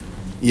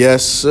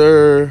Yes,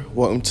 sir.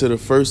 Welcome to the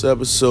first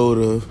episode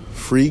of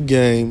Free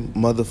Game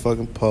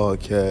Motherfucking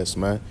Podcast,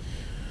 man.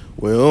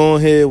 We're on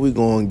here. We're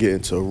going to get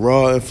into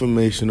raw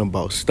information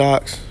about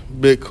stocks,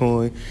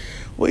 Bitcoin.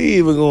 We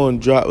even going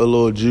to drop a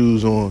little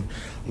juice on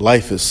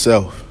life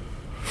itself.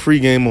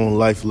 Free game on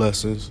life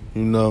lessons,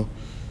 Here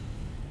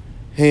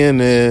and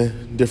there,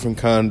 different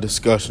kind of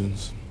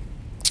discussions.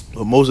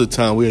 But most of the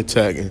time, we're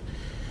attacking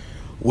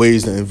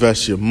ways to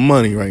invest your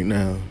money right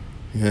now.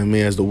 You know what I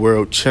mean? As the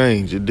world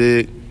changes, you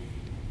dig?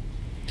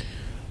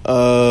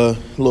 A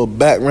little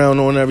background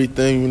on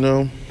everything, You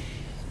know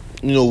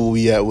where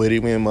we at with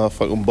it. We in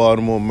motherfucking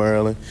Baltimore,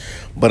 Maryland.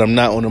 But I'm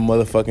not on the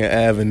motherfucking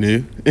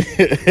avenue.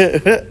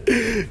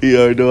 You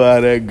already know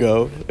how that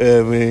go.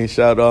 I mean,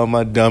 shout out to all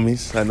my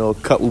dummies. I know a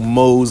couple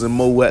Mo's and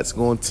Moettes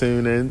gonna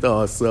tune in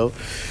also.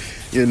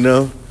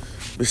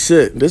 But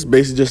shit, this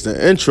basically just an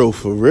intro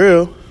for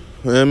real.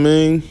 You know what I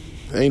mean?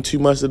 Ain't too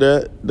much of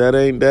that. That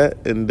ain't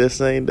that. And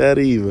this ain't that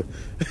either.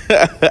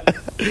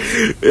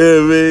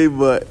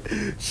 But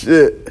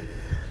shit.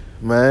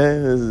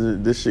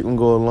 Man, this shit gonna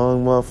go a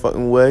long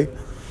motherfucking way.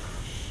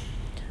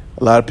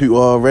 A lot of people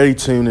are already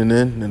tuning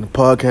in, and the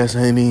podcast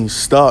ain't even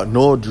start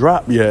nor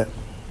drop yet.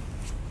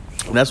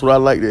 And that's what I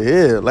like to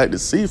hear, like to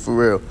see for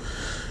real.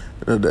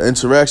 The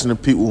interaction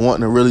of people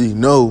wanting to really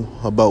know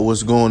about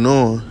what's going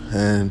on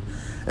and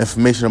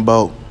information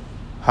about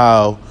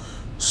how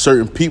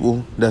certain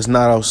people that's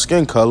not our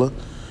skin color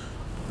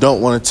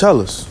don't want to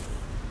tell us.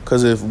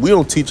 Because if we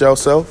don't teach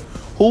ourselves,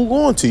 who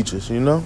going to teach us,